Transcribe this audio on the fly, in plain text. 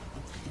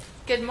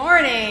Good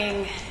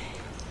morning.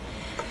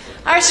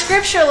 Our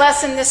scripture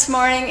lesson this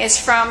morning is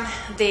from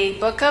the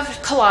book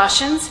of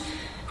Colossians,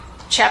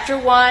 chapter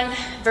 1,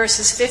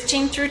 verses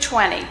 15 through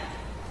 20.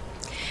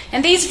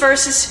 And these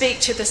verses speak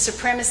to the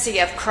supremacy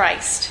of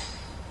Christ.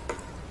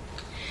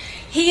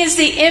 He is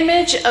the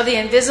image of the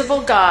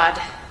invisible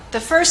God, the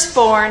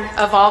firstborn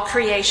of all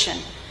creation.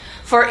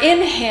 For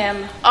in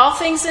him all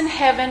things in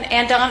heaven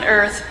and on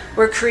earth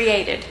were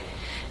created,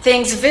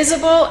 things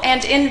visible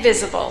and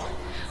invisible,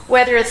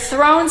 whether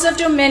thrones of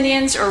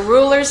dominions or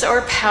rulers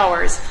or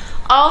powers,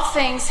 all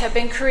things have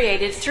been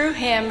created through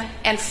him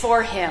and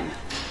for him.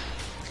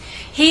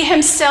 He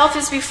himself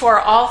is before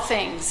all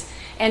things,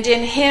 and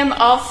in him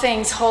all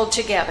things hold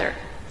together.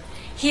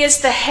 He is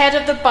the head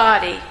of the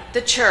body,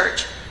 the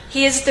church.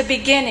 He is the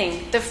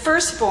beginning, the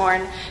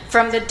firstborn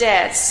from the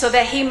dead, so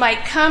that he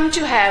might come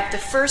to have the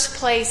first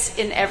place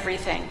in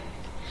everything.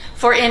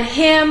 For in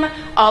him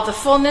all the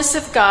fullness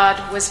of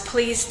God was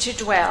pleased to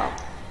dwell.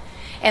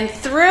 And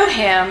through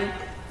him,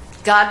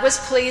 God was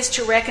pleased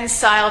to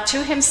reconcile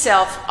to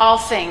himself all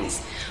things,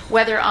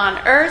 whether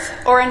on earth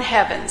or in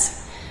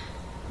heavens,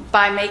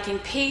 by making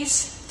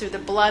peace through the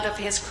blood of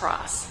his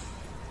cross.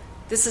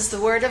 This is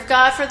the word of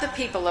God for the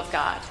people of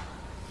God.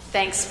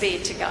 Thanks be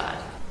to God.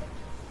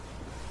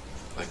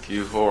 Thank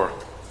you for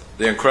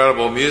the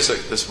incredible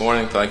music this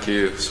morning. Thank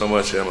you so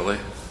much, Emily.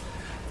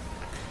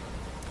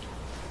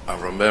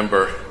 I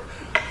remember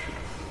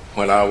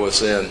when I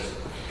was in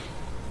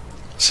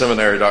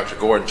seminary, Dr.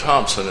 Gordon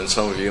Thompson, and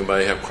some of you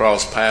may have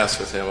crossed paths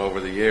with him over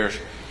the years,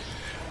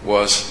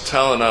 was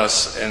telling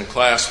us in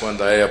class one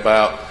day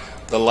about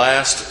the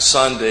last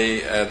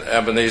Sunday at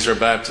Ebenezer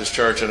Baptist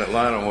Church in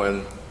Atlanta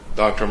when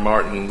Dr.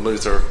 Martin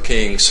Luther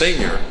King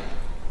Sr.,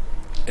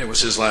 it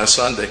was his last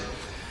Sunday.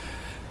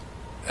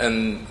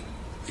 And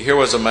here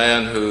was a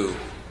man who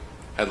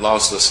had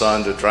lost a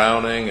son to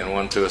drowning and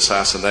one to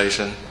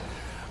assassination,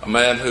 a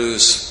man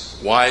whose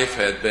wife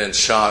had been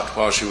shot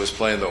while she was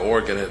playing the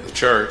organ at the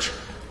church.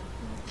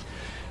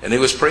 And he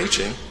was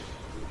preaching,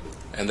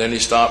 and then he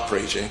stopped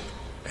preaching,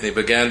 and he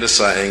began to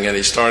sing, and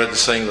he started to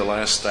sing the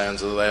last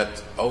stanza of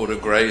that, "Oh, to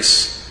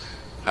grace,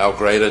 how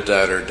great a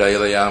debtor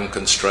daily I'm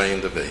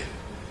constrained to be."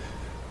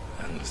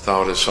 And I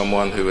thought, if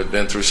someone who had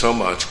been through so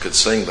much could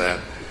sing that,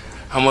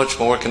 how much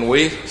more can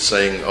we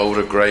sing, "Oh,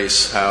 to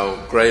grace, how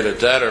great a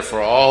debtor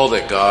for all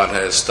that God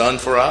has done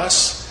for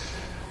us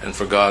and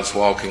for God's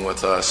walking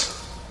with us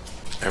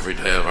every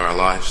day of our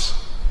lives."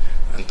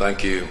 And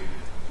thank you,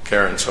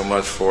 Karen, so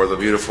much for the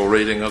beautiful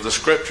reading of the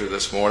scripture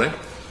this morning.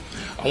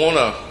 I want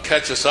to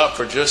catch us up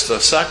for just a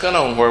second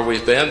on where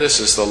we've been.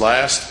 This is the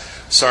last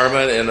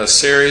sermon in a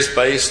series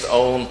based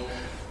on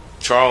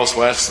Charles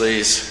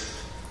Wesley's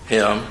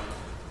hymn.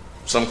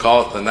 Some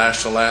call it the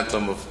national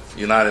anthem of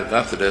United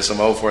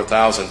Methodism, "Oh, for a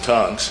Thousand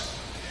Tongues."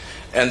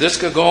 And this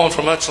could go on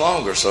for much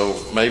longer, so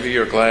maybe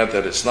you're glad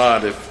that it's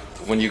not. If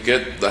when you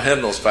get the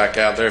hymnals back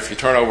out there, if you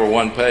turn over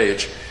one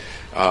page,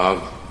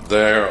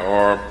 there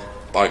are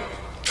like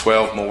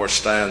 12 more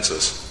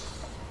stanzas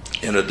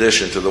in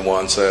addition to the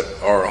ones that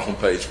are on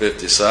page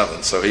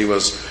 57. So he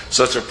was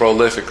such a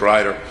prolific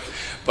writer.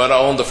 But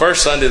on the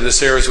first Sunday of the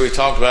series, we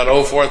talked about,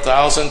 "Oh, for a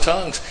thousand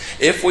tongues."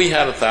 If we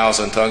had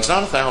 1,000 tongues,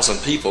 not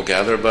 1,000 people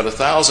gathered, but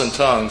 1,000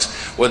 tongues,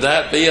 would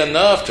that be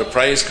enough to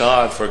praise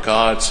God for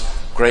God's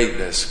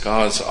greatness,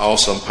 God's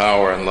awesome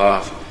power and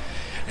love?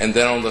 And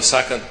then on the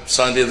second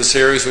Sunday of the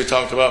series, we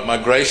talked about, "My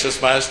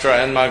gracious Master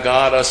and my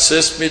God,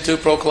 assist me to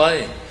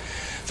proclaim."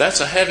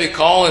 That's a heavy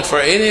calling for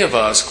any of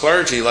us,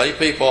 clergy, lay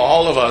people,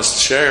 all of us, to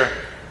share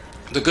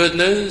the good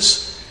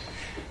news.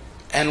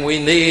 And we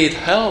need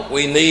help.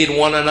 We need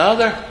one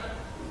another.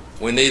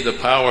 We need the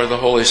power of the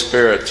Holy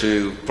Spirit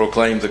to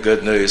proclaim the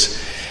good news.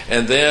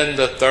 And then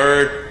the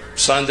third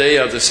Sunday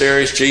of the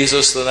series,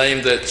 Jesus, the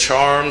name that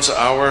charms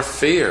our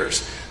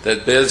fears,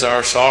 that bids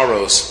our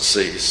sorrows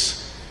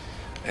cease.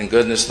 And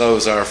goodness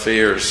knows our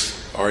fears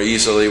are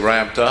easily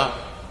ramped up,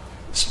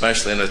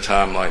 especially in a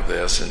time like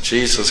this. And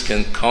Jesus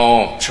can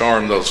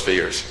charm those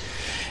fears.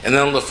 And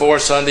then on the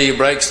fourth Sunday, he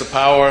breaks the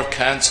power of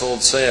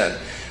canceled sin.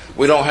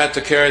 We don't have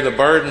to carry the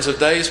burdens of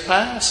days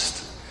past.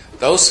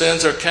 Those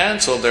sins are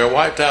canceled. They're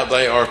wiped out.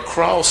 They are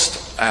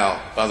crossed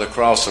out by the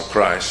cross of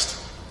Christ.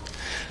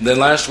 And then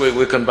last week,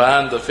 we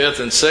combined the fifth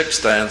and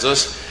sixth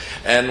stanzas,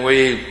 and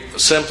we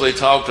simply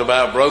talked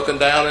about broken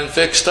down and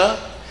fixed up,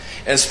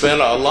 and spent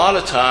a lot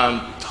of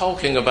time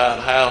talking about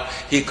how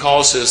he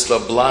causes the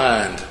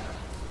blind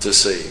to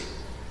see.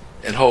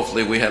 And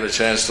hopefully we had a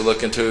chance to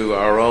look into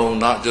our own,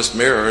 not just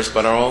mirrors,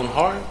 but our own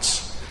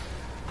hearts.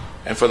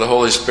 And for the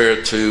Holy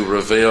Spirit to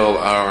reveal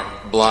our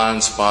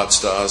blind spots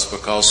to us,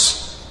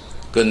 because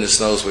goodness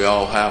knows we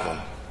all have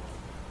them.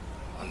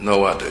 I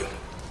know I do.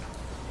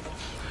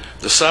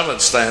 The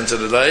seventh stanza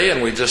today,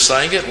 and we just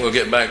sang it, and we'll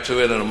get back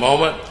to it in a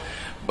moment.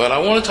 But I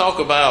want to talk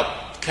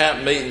about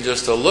camp meeting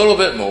just a little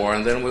bit more,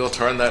 and then we'll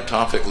turn that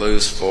topic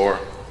loose for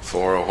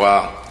a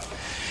while.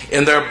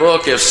 In their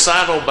book, If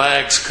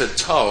Saddlebags Could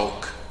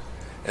Talk,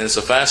 And it's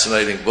a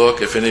fascinating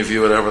book if any of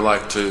you would ever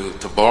like to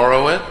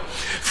borrow it.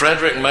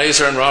 Frederick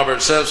Mazer and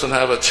Robert Simpson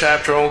have a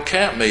chapter on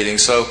camp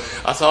meetings. So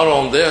I thought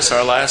on this,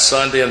 our last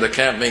Sunday in the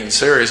camp meeting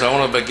series, I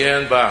want to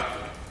begin by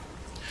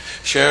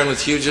sharing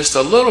with you just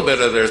a little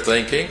bit of their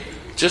thinking,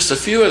 just a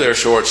few of their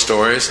short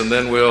stories, and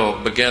then we'll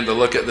begin to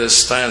look at this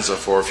stanza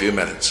for a few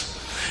minutes.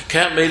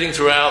 Camp meeting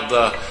throughout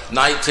the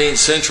 19th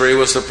century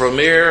was the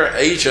premier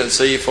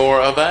agency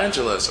for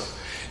evangelism.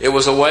 It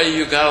was a way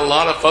you got a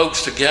lot of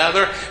folks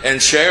together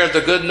and shared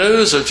the good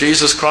news of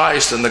Jesus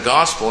Christ and the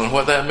gospel and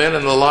what that meant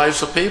in the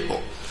lives of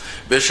people.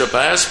 Bishop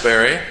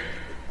Asbury,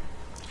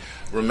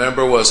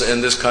 remember, was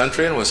in this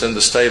country and was in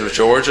the state of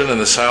Georgia and in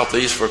the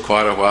southeast for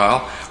quite a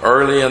while,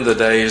 early in the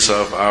days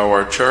of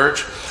our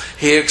church.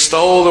 He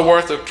extolled the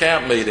worth of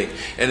camp meeting,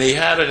 and he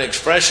had an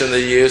expression that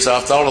he used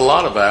I've thought a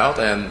lot about,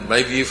 and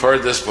maybe you've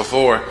heard this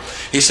before.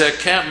 He said,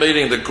 camp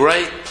meeting, the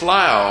great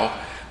plow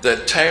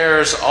that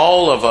tears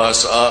all of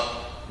us up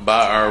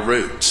by our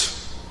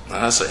roots.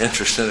 Now, that's an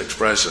interesting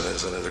expression,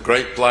 isn't it? A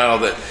great plow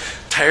that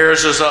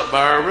tears us up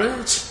by our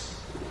roots.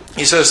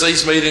 He says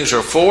these meetings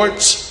are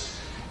forts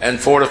and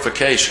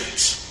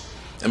fortifications.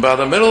 And by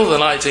the middle of the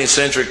 19th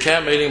century,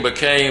 camp meeting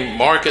became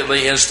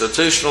markedly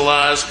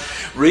institutionalized,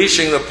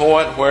 reaching the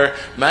point where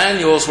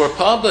manuals were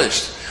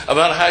published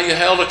about how you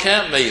held a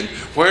camp meeting,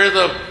 where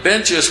the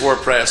benches were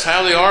pressed,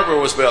 how the arbor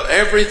was built,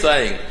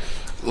 everything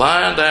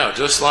lined out,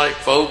 just like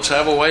folks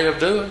have a way of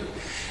doing.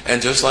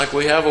 And just like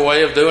we have a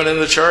way of doing in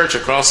the church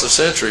across the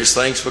centuries,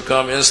 things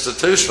become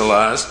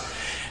institutionalized.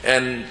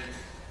 And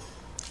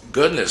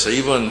goodness,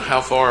 even how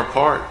far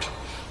apart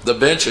the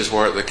benches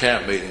were at the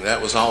camp meeting.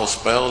 That was all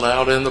spelled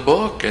out in the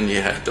book, and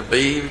you had to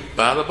be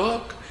by the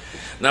book.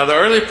 Now, the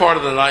early part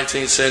of the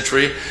 19th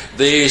century,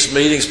 these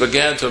meetings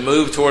began to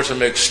move towards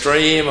some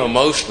extreme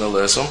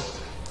emotionalism,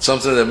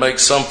 something that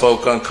makes some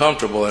folk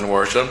uncomfortable in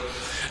worship.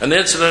 An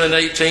incident in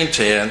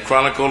 1810,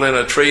 chronicled in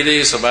a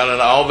treatise about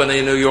an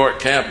Albany, New York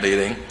camp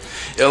meeting,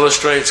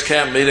 illustrates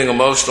camp meeting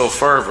emotional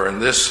fervor.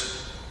 And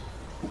this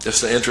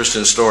is an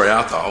interesting story,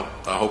 I thought.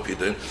 I hope you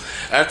do.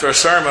 After a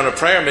sermon, a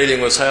prayer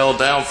meeting was held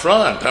down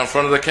front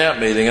of the camp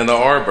meeting in the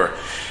arbor.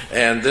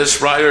 And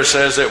this writer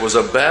says it was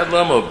a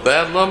bedlam of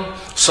bedlam,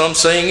 some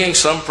singing,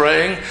 some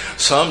praying,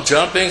 some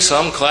jumping,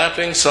 some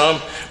clapping,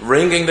 some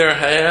wringing their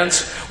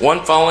hands,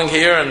 one falling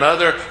here,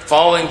 another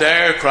falling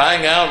there,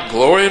 crying out,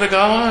 "Glory to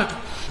God!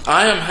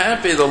 I am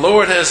happy, the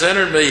Lord has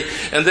entered me,"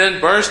 and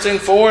then bursting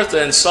forth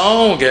in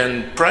song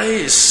and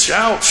praise,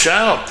 shout,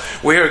 shout.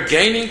 We are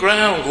gaining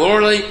ground,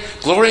 glory,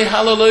 glory,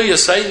 hallelujah.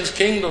 Satan's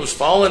kingdom's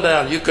falling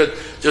down. You could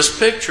just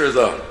picture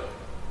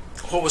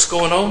what was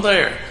going on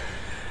there.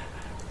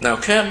 Now,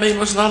 camp meeting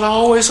was not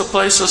always a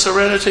place of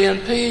serenity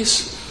and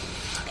peace.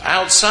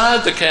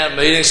 Outside the camp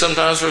meeting,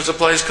 sometimes there was a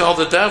place called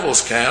the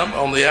Devil's Camp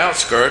on the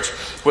outskirts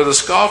where the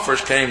scoffers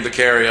came to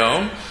carry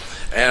on.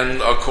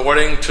 And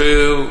according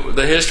to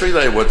the history,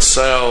 they would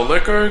sell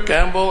liquor,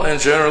 gamble, and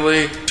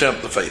generally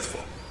tempt the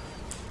faithful.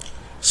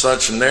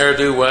 Such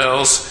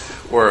ne'er-do-wells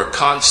were a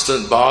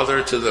constant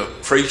bother to the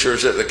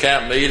preachers at the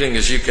camp meeting,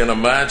 as you can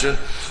imagine.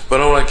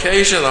 But on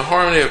occasion, the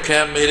harmony of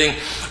camp meeting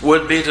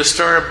would be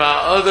disturbed by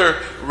other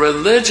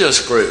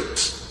religious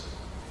groups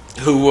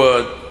who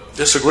would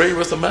disagree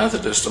with the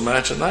Methodists.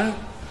 Imagine that.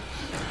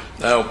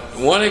 Now,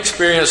 one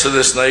experience of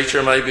this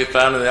nature may be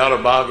found in the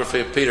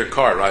autobiography of Peter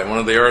Cartwright, one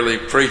of the early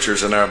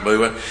preachers in our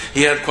movement.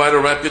 He had quite a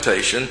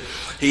reputation.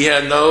 He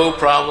had no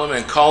problem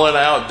in calling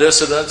out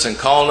dissidents and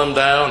calling them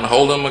down and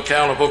holding them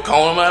accountable,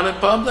 calling them out in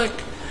public.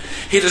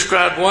 He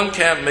described one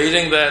camp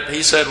meeting that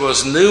he said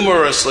was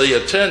numerously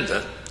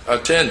attended.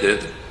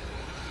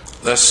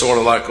 That's sort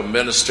of like a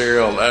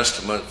ministerial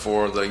estimate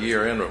for the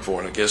year-end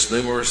report. I guess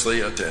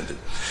numerously attended.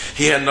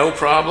 He had no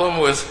problem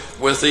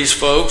with these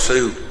folks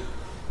who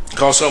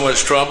caused so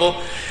much trouble.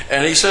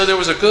 And he said there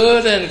was a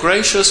good and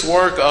gracious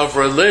work of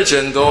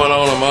religion going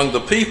on among the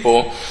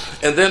people.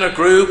 And then a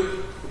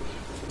group,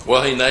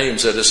 well, he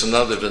names it. It's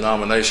another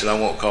denomination. I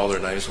won't call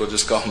their names. We'll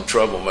just call them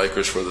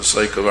troublemakers for the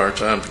sake of our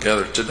time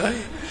together today.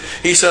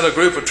 He said a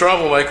group of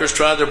troublemakers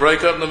tried to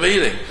break up the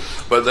meeting,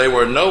 but they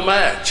were no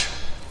match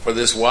for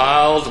this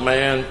wild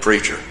man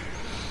preacher.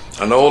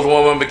 An old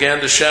woman began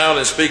to shout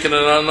and speak in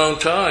an unknown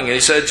tongue. And he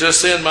said,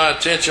 just then my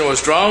attention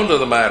was drawn to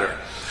the matter.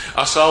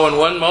 I saw in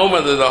one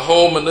moment that the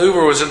whole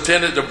maneuver was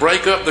intended to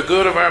break up the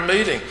good of our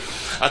meeting.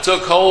 I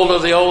took hold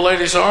of the old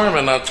lady's arm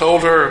and I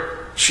told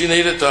her she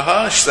needed to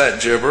hush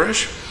that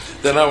gibberish,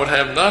 then I would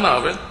have none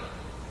of it,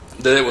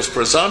 that it was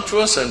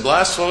presumptuous and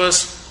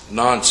blasphemous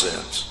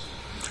nonsense.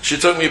 She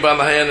took me by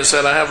the hand and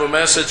said, I have a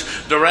message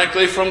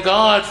directly from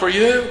God for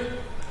you.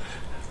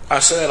 I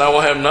said, I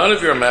will have none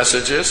of your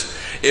messages.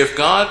 If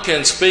God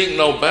can speak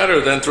no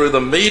better than through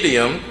the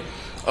medium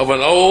of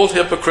an old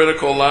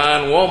hypocritical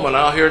lying woman,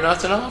 I'll hear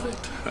nothing of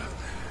it.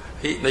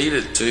 He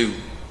needed to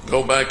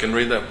go back and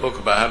read that book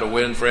about how to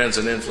win friends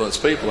and influence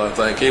people. I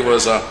think he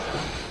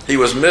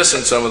was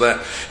missing some of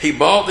that. He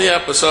brought the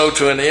episode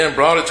to an end,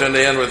 brought it to an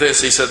end with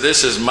this. He said,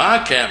 this is my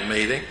camp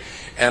meeting,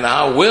 and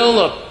I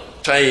will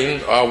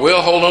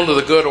hold on to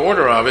the good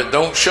order of it.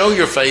 Don't show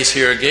your face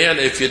here again.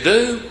 If you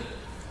do,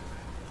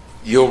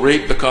 you'll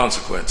reap the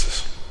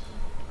consequences.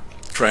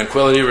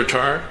 Tranquility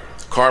returned.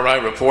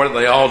 Cartwright reported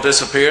they all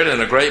disappeared,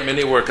 and a great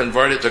many were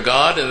converted to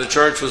God, and the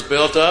church was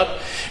built up,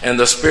 and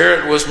the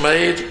Spirit was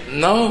made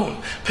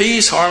known.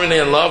 Peace, harmony,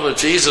 and love of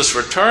Jesus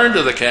returned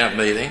to the camp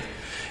meeting,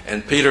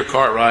 and Peter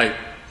Cartwright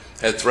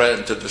had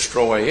threatened to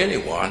destroy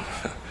anyone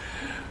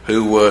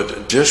who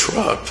would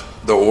disrupt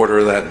the order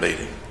of that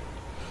meeting.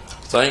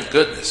 Thank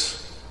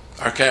goodness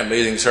our camp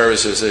meeting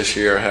services this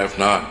year have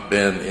not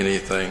been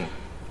anything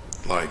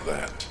like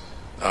that.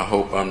 I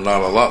hope I'm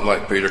not a lot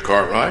like Peter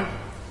Cartwright,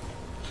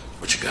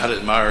 but you got to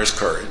admire his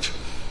courage,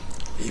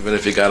 even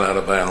if he got out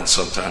of bounds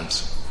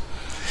sometimes.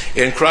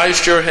 In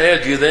Christ your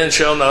head you then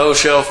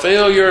shall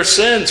feel your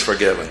sins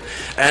forgiven,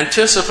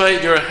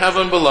 anticipate your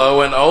heaven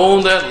below, and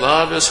own that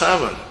love is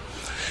heaven.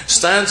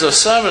 Stanza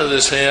 7 of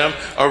this hymn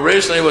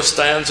originally was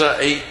stanza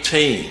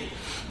 18.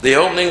 The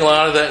opening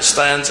line of that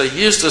stanza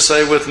used to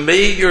say, with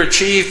me your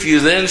chief you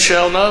then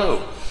shall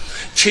know.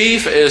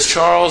 Chief is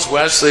Charles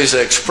Wesley's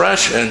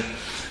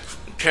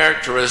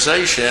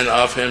characterization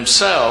of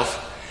himself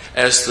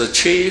as the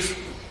chief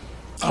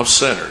of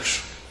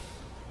sinners.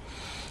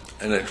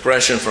 An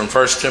expression from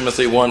 1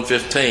 Timothy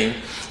 1:15.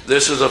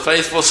 This is a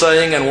faithful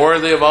saying and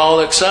worthy of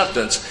all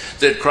acceptance,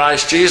 that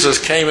Christ Jesus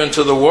came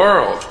into the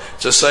world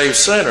to save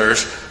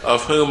sinners,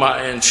 of whom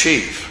I am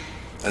chief.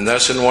 And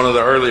that's in one of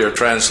the earlier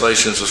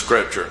translations of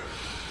Scripture.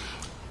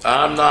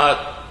 I'm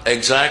not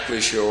exactly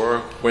sure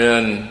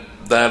when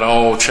that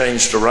all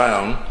changed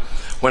around,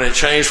 when it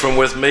changed from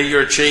with me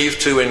your chief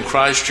to in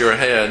Christ your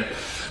head.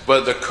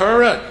 But the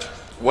current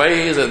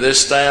way that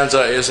this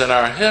stanza is in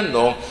our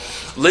hymnal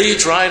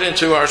leads right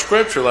into our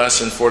scripture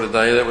lesson for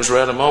today that was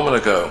read a moment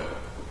ago.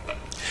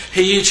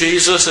 He,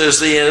 Jesus, is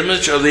the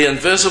image of the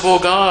invisible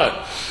God,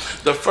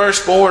 the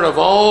firstborn of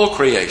all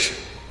creation.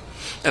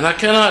 And I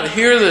cannot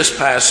hear this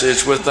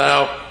passage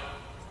without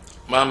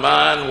my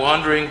mind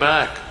wandering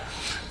back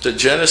to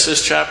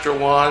Genesis chapter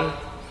 1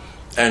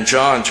 and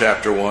John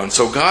chapter 1.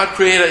 So God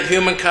created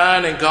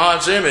humankind in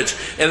God's image.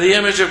 In the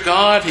image of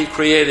God, He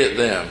created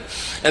them.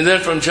 And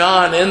then from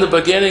John, in the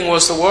beginning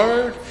was the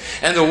Word,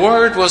 and the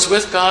Word was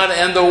with God,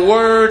 and the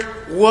Word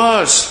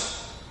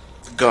was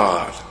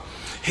God.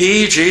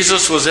 He,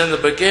 Jesus, was in the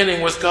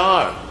beginning with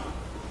God.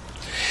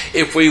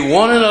 If we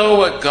want to know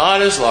what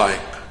God is like,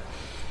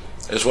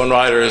 as one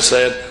writer has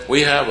said,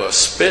 we have a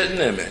spitting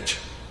image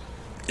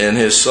in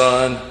His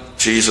Son,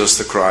 Jesus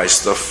the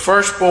Christ, the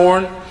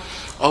firstborn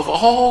of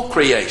all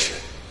creation.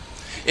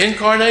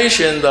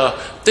 Incarnation, the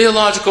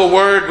theological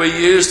word we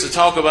use to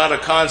talk about a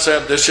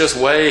concept that's just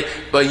way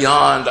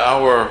beyond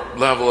our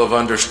level of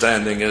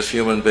understanding as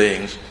human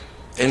beings.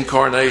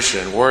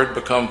 Incarnation, Word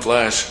become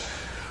flesh.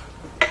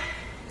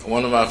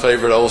 One of my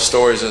favorite old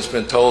stories, and it's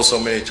been told so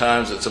many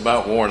times it's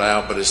about worn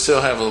out, but it still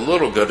has a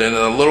little good in it.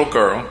 A little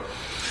girl,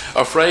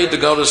 afraid to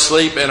go to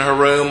sleep in her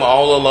room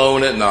all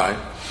alone at night.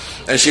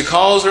 And she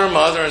calls her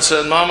mother and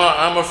says, Mama,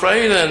 I'm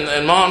afraid.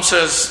 And Mom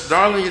says,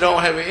 darling, you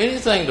don't have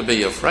anything to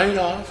be afraid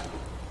of.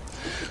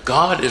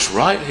 God is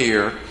right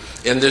here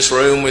in this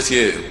room with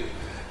you.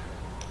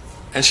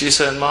 And she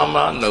said, Mama,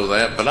 I know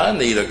that, but I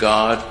need a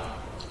God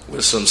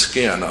with some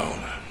skin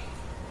on.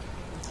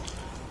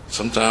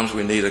 Sometimes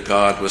we need a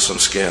God with some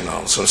skin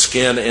on, some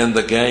skin in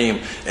the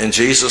game. And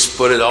Jesus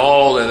put it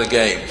all in the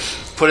game,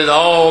 put it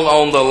all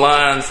on the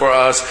line for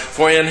us.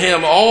 For in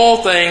Him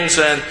all things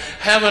in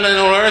heaven and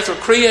on earth are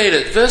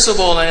created,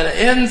 visible and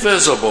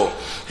invisible.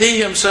 He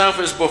Himself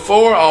is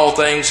before all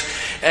things,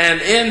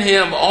 and in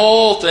Him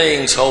all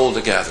things hold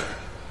together.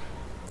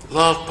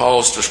 Love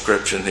Paul's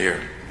description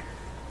here.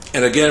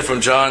 And again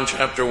from John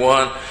chapter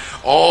 1,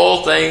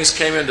 all things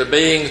came into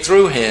being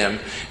through Him,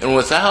 and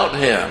without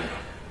Him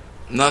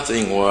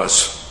nothing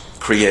was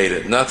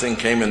created. Nothing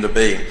came into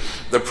being.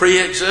 The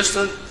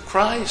pre-existent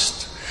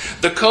Christ,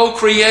 the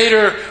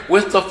co-creator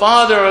with the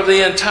Father of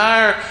the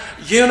entire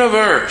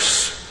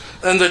universe.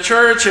 And the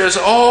church has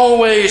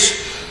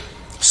always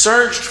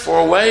searched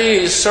for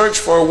ways, searched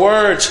for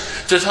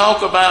words to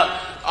talk about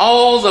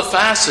all the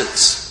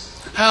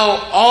facets, how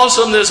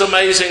awesome this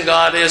amazing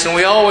God is, and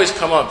we always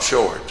come up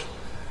short.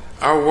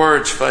 Our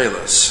words fail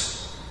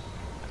us.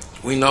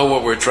 We know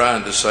what we're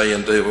trying to say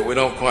and do, but we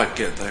don't quite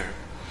get there.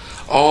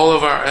 All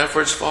of our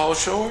efforts fall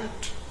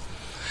short.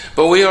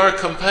 But we are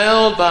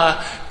compelled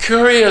by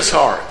curious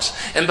hearts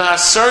and by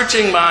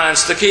searching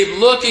minds to keep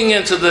looking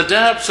into the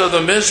depths of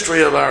the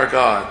mystery of our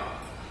God.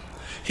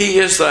 He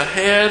is the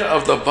head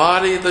of the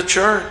body, the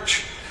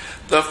church,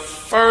 the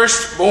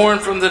firstborn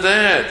from the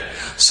dead,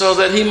 so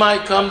that He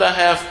might come to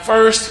have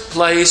first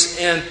place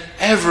in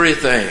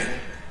everything.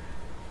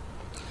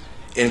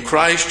 In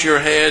Christ your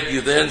head you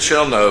then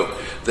shall know,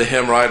 the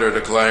hymn writer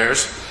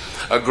declares,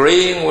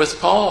 agreeing with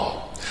Paul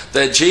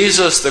that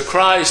Jesus the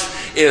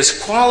Christ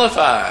is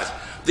qualified,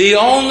 the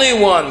only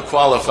one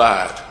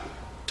qualified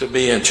to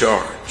be in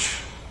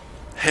charge.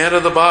 Head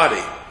of the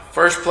body,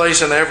 first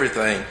place in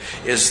everything.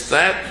 Is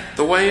that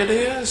the way it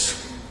is?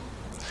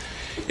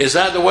 Is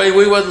that the way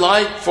we would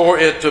like for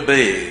it to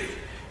be?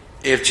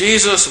 If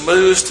Jesus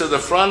moves to the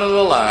front of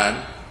the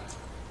line,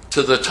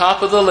 to the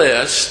top of the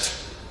list,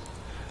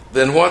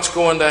 then what's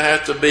going to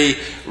have to be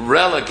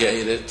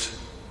relegated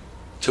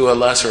to a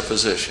lesser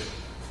position?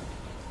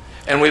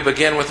 And we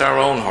begin with our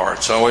own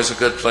hearts, always a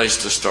good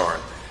place to start.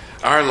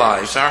 Our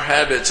lives, our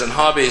habits and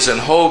hobbies and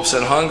hopes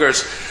and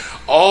hungers,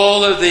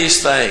 all of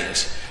these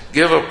things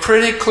give a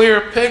pretty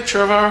clear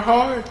picture of our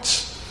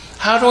hearts.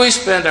 How do we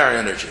spend our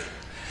energy?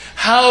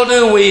 How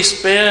do we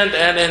spend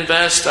and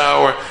invest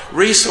our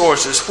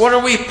resources? What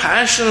are we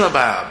passionate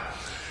about?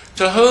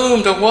 To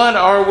whom, to what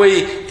are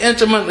we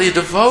intimately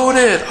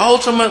devoted,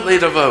 ultimately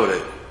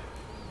devoted?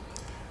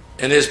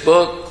 In his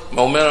book,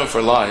 Momentum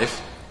for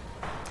Life,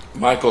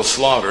 Michael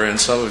Slaughter, and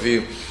some of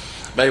you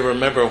may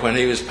remember when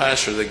he was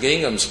pastor of the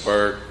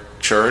Ginghamsburg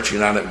Church,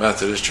 United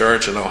Methodist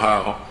Church in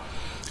Ohio.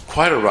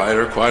 Quite a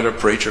writer, quite a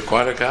preacher,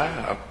 quite a guy.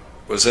 I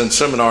was in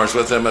seminars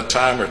with him a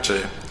time or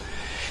two.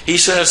 He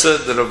says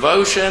that the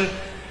devotion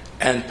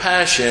and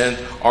passion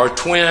are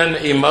twin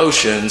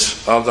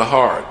emotions of the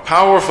heart,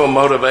 powerful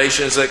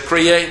motivations that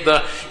create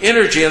the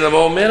energy and the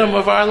momentum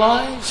of our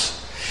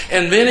lives.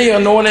 And many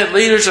anointed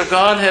leaders of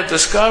God have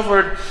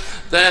discovered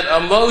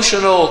that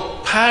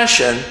emotional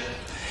passion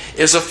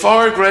is a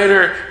far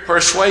greater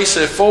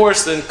persuasive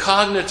force than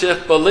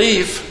cognitive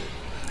belief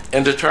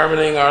in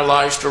determining our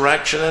life's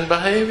direction and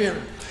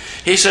behavior.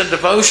 He said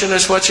devotion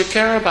is what you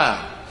care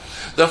about,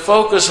 the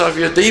focus of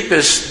your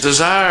deepest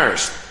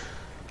desires.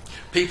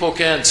 People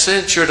can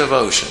sense your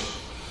devotion.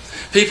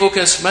 People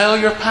can smell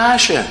your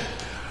passion.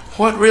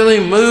 What really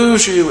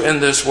moves you in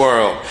this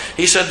world?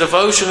 He said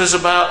devotion is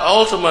about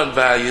ultimate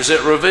values.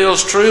 It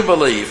reveals true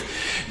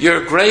belief.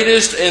 Your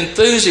greatest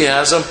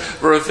enthusiasm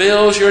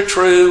reveals your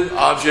true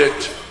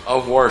object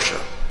of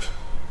worship.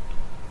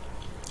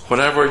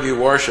 Whatever you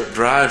worship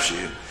drives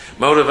you.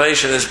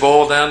 Motivation is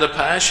boiled down to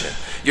passion.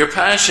 Your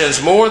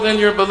passions, more than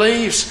your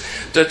beliefs,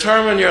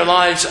 determine your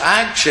life's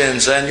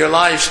actions and your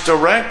life's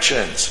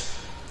directions.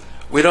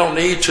 We don't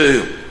need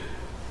to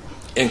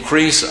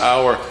increase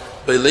our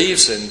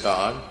beliefs in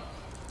God.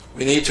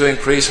 We need to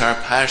increase our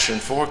passion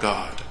for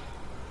God.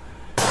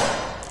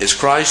 Is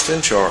Christ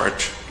in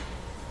charge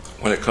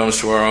when it comes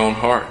to our own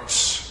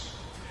hearts?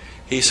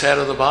 He's head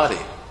of the body.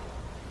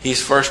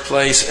 He's first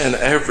place in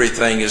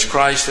everything. Is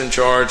Christ in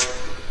charge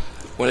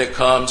when it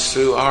comes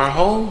to our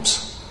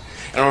homes?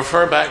 And I'll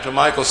refer back to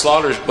Michael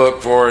Slaughter's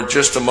book for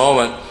just a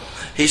moment.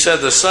 He said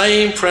the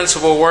same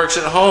principle works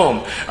at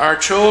home. Our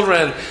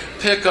children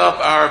pick up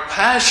our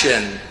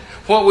passion,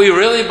 what we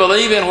really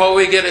believe in, what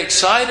we get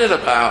excited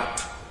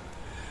about,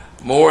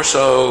 more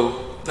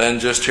so than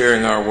just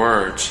hearing our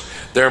words.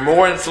 They're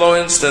more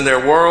influenced in their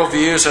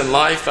worldviews and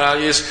life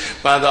values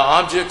by the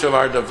object of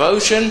our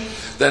devotion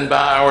than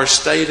by our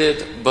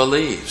stated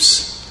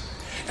beliefs.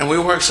 And we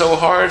work so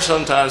hard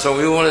sometimes, and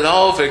we want it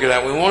all figured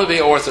out. We want to be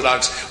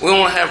orthodox. We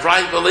want to have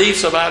right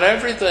beliefs about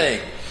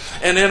everything.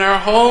 And in our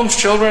homes,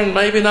 children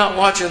maybe not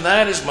watching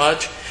that as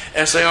much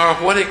as they are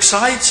what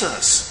excites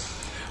us,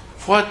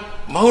 what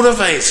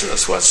motivates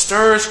us, what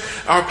stirs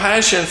our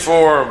passion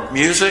for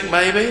music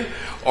maybe,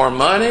 or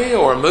money,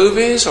 or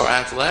movies, or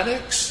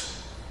athletics.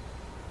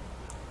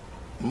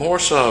 More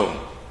so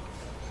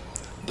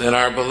than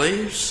our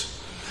beliefs.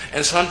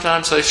 And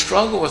sometimes they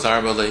struggle with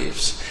our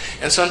beliefs.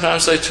 And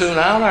sometimes they tune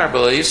out our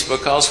beliefs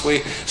because we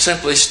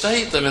simply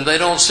state them and they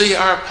don't see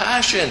our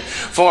passion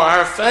for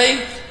our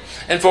faith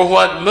and for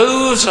what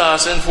moves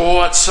us and for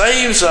what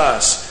saves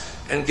us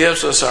and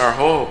gives us our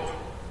hope.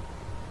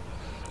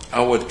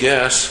 I would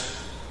guess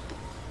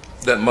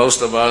that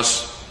most of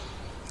us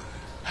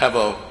have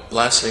a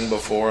blessing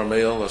before a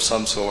meal of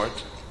some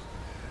sort.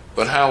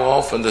 But how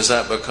often does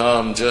that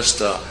become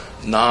just a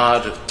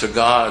nod to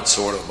God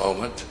sort of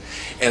moment?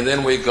 And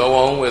then we go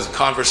on with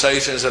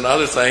conversations and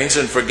other things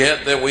and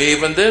forget that we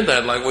even did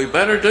that. Like, we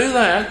better do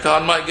that.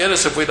 God might get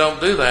us if we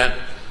don't do that.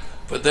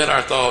 But then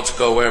our thoughts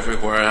go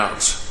everywhere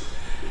else.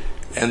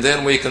 And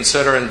then we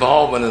consider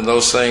involvement in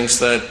those things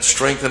that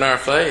strengthen our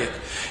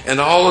faith. And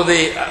all of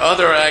the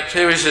other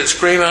activities that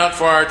scream out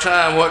for our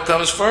time, what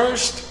comes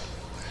first?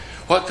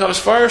 What comes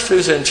first?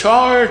 Who's in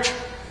charge?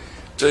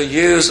 To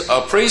use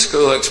a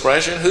preschool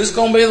expression, who's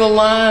going to be the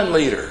line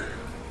leader?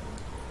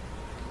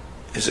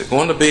 Is it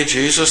going to be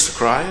Jesus the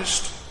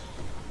Christ?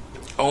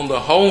 On the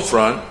home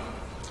front,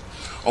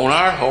 on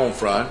our home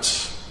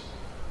fronts,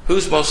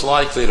 who's most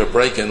likely to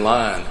break in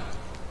line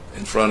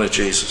in front of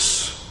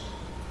Jesus?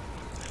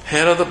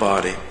 Head of the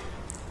body,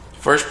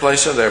 first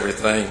place of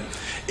everything.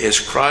 Is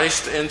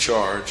Christ in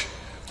charge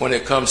when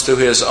it comes to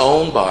his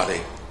own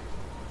body,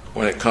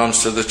 when it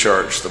comes to the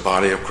church, the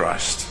body of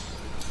Christ?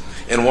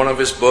 In one of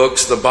his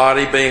books, The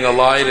Body Being a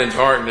Light in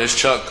Darkness,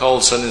 Chuck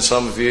Colson, and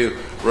some of you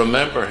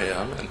remember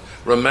him and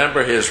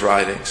remember his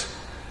writings.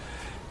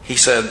 He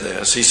said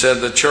this. He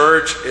said, the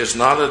church is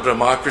not a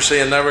democracy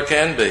and never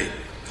can be.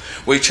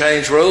 We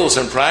change rules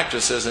and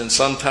practices, and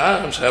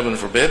sometimes, heaven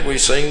forbid, we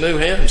sing new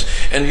hymns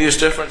and use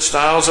different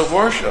styles of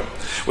worship.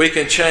 We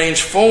can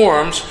change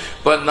forms,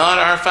 but not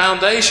our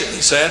foundation,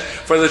 he said,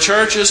 for the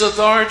church is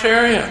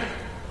authoritarian.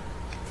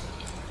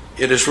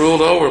 It is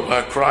ruled over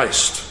by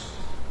Christ,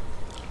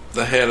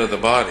 the head of the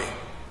body,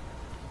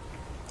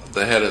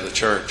 the head of the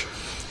church.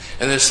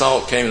 And this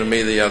thought came to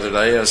me the other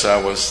day as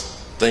I was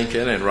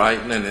thinking and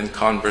writing and in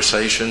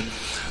conversation.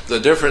 The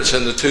difference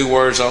in the two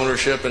words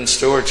ownership and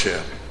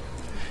stewardship.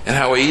 And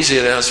how easy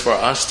it is for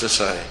us to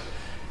say.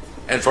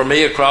 And for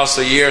me across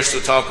the years to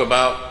talk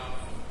about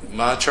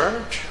my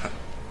church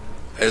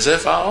as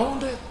if I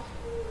owned it.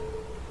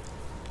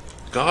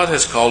 God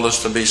has called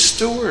us to be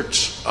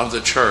stewards of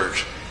the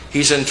church.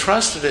 He's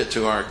entrusted it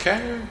to our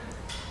care.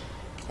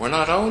 We're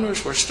not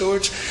owners, we're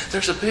stewards.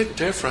 There's a big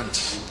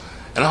difference.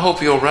 And I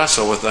hope you'll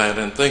wrestle with that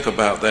and think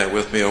about that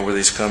with me over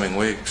these coming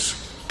weeks.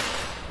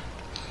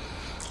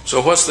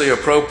 So what's the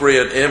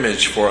appropriate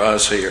image for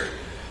us here?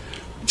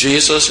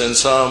 Jesus in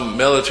some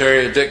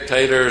military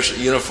dictator's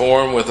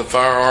uniform with a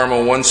firearm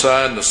on one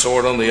side and a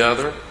sword on the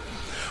other?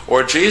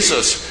 Or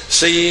Jesus,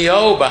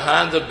 CEO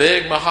behind the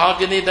big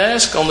mahogany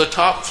desk on the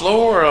top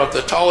floor of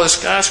the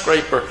tallest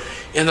skyscraper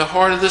in the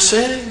heart of the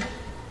city?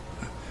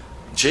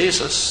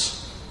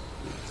 Jesus,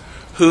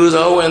 who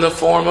though in the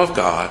form of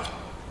God,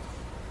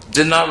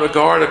 did not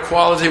regard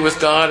equality with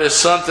God as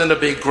something to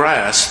be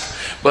grasped,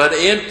 but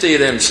emptied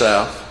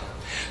himself,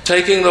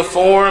 taking the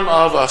form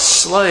of a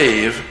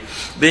slave,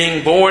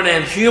 being born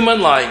in human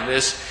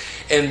likeness,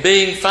 and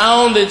being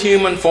found in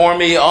human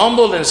form, he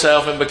humbled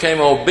himself and became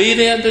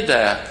obedient to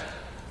death,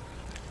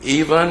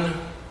 even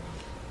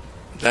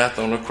death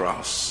on the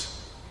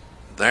cross.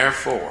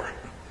 Therefore,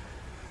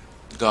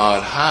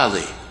 God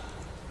highly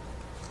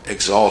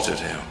exalted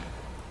him.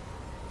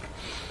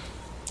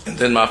 And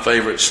then my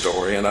favorite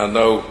story, and I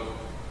know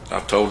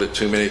I've told it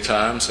too many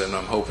times, and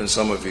I'm hoping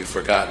some of you have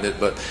forgotten it,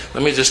 but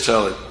let me just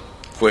tell it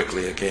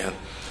quickly again.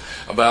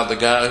 About the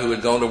guy who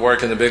had gone to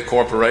work in the big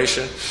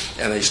corporation,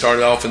 and he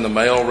started off in the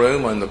mail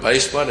room in the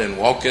basement and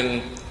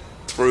walking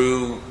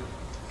through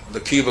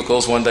the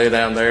cubicles one day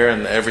down there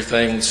and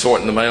everything,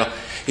 sorting the mail.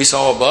 He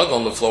saw a bug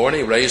on the floor and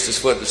he raised his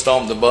foot to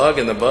stomp the bug,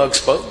 and the bug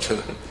spoke to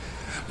him.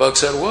 The bug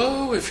said,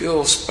 "Whoa, if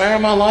you'll spare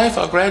my life,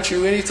 I'll grant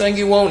you anything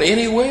you want,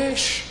 any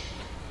wish."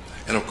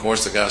 And of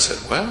course the guy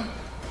said, "Well,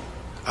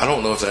 I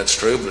don't know if that's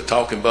true, but a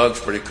talking bug's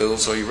pretty cool."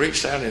 So he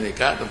reached down and he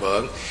got the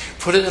bug,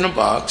 put it in a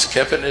box,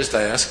 kept it in his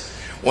desk.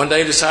 One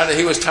day decided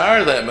he was tired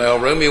of that mail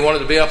room. He wanted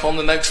to be up on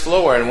the next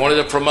floor and wanted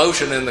a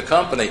promotion in the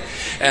company.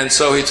 And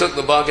so he took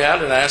the bug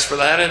out and asked for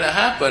that, and it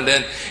happened.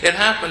 And it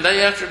happened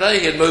day after day.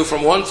 He had moved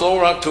from one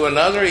floor up to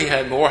another. He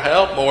had more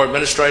help, more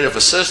administrative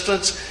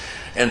assistance.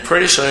 And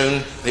pretty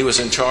soon he was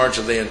in charge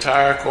of the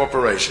entire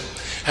corporation.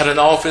 Had an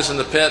office in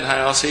the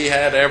penthouse. He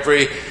had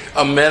every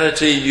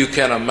amenity you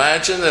can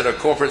imagine that a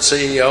corporate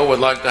CEO would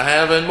like to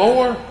have and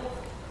more.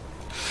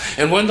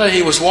 And one day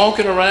he was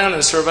walking around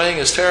and surveying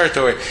his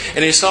territory,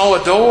 and he saw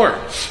a door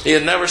he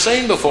had never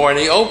seen before, and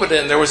he opened it,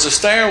 and there was a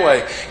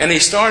stairway, and he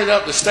started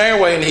up the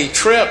stairway, and he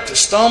tripped,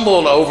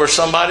 stumbled over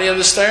somebody in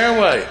the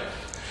stairway.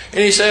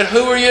 And he said,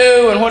 "Who are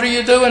you, and what are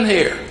you doing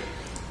here?"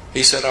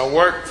 He said, "I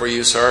work for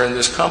you, sir, in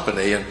this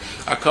company, and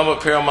I come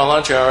up here on my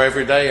lunch hour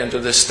every day into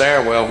this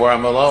stairwell where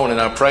I'm alone,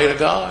 and I pray to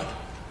God."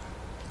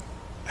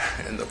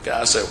 And the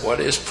guy said,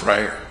 "What is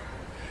prayer?"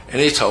 And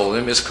he told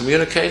him, "It's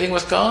communicating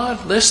with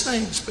God,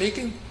 listening,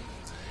 speaking."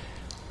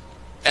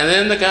 And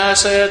then the guy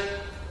said,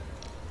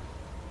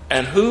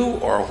 "And who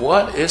or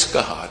what is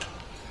God?"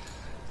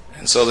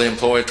 And so the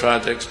employee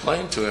tried to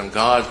explain to him,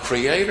 God,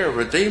 creator,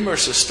 redeemer,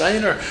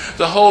 sustainer,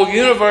 the whole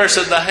universe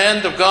at the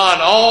hand of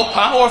God, all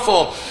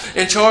powerful,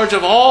 in charge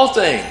of all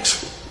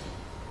things.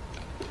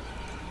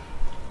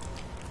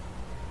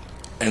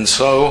 And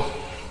so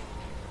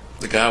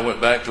the guy went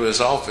back to his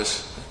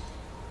office,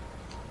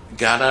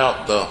 got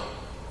out the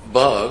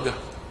bug,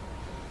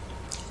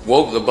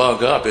 woke the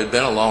bug up. It had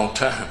been a long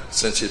time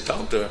since he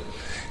talked to him.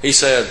 He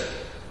said,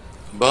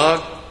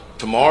 "Bug,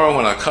 tomorrow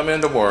when I come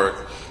into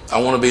work, I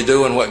want to be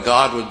doing what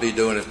God would be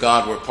doing if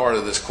God were part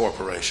of this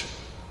corporation."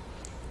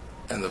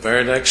 And the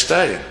very next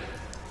day,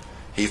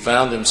 he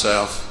found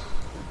himself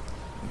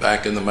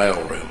back in the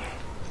mailroom.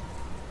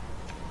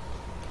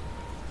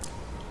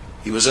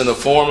 He was in the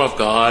form of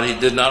God. He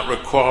did not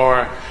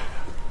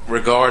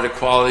regard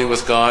equality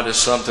with God as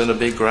something to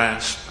be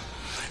grasped.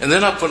 And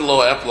then I put a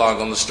little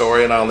epilogue on the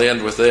story, and I'll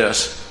end with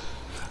this.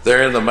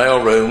 They're in the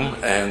mailroom,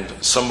 and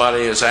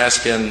somebody is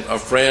asking a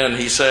friend,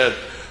 he said,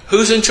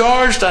 "Who's in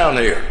charge down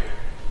here?"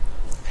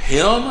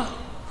 Him?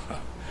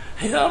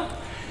 Him?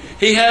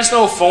 He has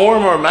no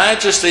form or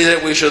majesty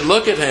that we should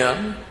look at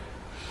him.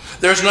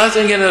 There's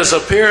nothing in his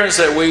appearance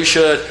that we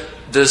should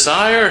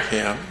desire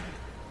him.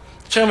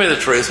 Tell me the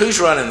truth.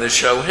 Who's running this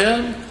show?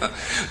 Him?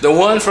 The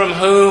one from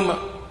whom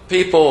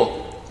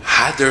people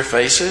hide their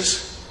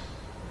faces?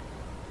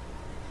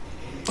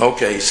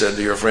 "Okay," he said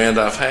to your friend,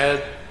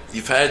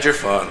 you've had your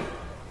fun.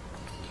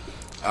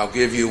 I'll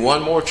give you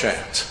one more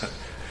chance.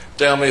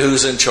 Tell me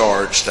who's in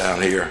charge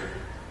down here."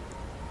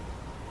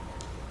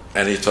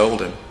 And he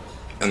told him.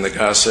 And the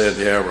guy said,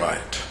 "Yeah,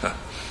 right."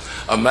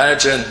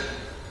 Imagine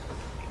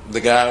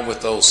the guy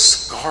with those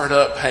scarred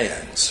up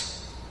hands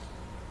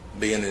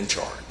being in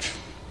charge.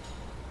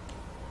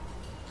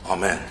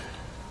 Amen.